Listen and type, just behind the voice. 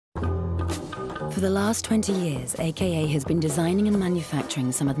For the last 20 years, AKA has been designing and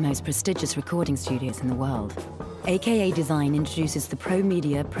manufacturing some of the most prestigious recording studios in the world. AKA Design introduces the Pro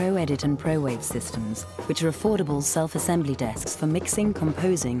Media, Pro Edit and Pro Wave systems, which are affordable self-assembly desks for mixing,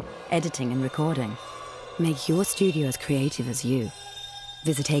 composing, editing and recording. Make your studio as creative as you.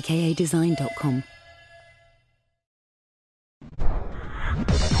 Visit akadesign.com.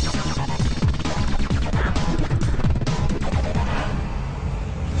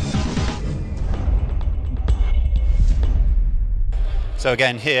 So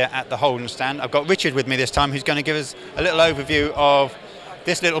again, here at the Holdan stand, I've got Richard with me this time, who's going to give us a little overview of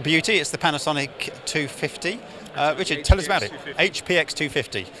this little beauty. It's the Panasonic 250. Richard, tell us about it.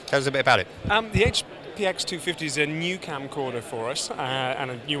 HPX-250. Tell us a bit about it. The HPX-250 is a new camcorder for us, and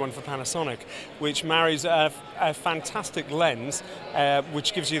a new one for Panasonic, which marries a fantastic lens,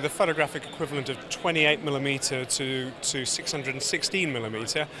 which gives you the photographic equivalent of 28mm to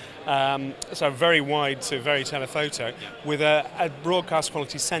 616mm, so very wide to very telephoto, with a broadcast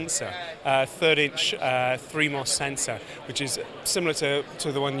quality sensor, 3rd-inch 3MOS sensor, which is similar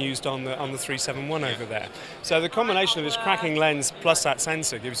to the one used on the 371 over there. So the combination of this cracking lens plus that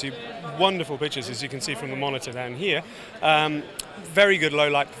sensor gives you wonderful pictures, as you can see from the monitor down here. Very good low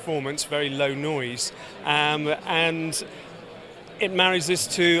light performance, very low noise, and it marries this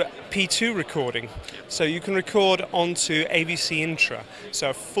to P2 recording. So you can record onto AVC Intra,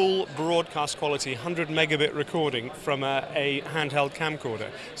 so a full broadcast quality 100 megabit recording from a handheld camcorder.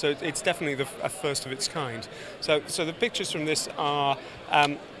 So it's definitely a first of its kind. So the pictures from this are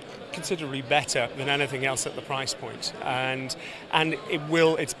considerably better than anything else at the price point, and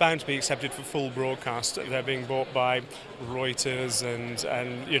it's bound to be accepted for full broadcast. They're being bought by Reuters and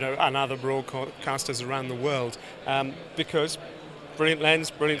other broadcasters around the world, because brilliant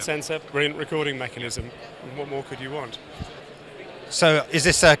lens, brilliant sensor, brilliant recording mechanism. What more could you want? So is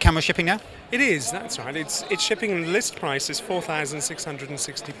this camera shipping now? It is, that's right. It's shipping, and the list price is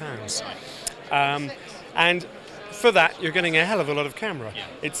 £4,660. And for that, you're getting a hell of a lot of camera.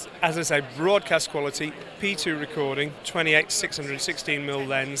 It's, as I say, broadcast quality, P2 recording, 28 616mm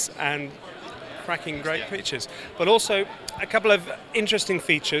lens, and cracking great pictures. But also, a couple of interesting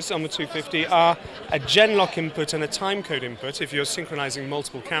features on the 250 are a gen-lock input and a timecode input. If you're synchronizing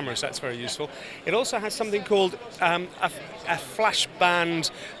multiple cameras, that's very useful. It also has something called a flash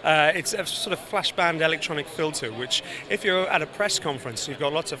band. It's a sort of flash band electronic filter, which, if you're at a press conference, you've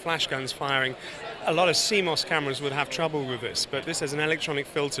got lots of flash guns firing. A lot of CMOS cameras would have trouble with this, but this has an electronic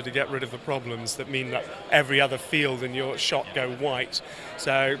filter to get rid of the problems that mean that every other field in your shot go white.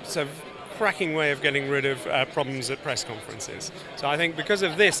 So it's a cracking way of getting rid of problems at press conferences. So I think because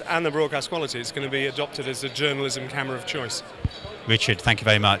of this and the broadcast quality, it's going to be adopted as a journalism camera of choice. Richard, thank you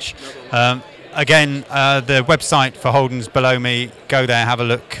very much. Again, the website for Holdan's below me. Go there, have a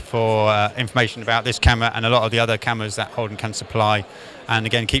look for information about this camera and a lot of the other cameras that Holdan can supply. And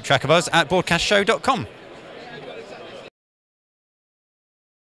again, keep track of us at broadcastshow.com.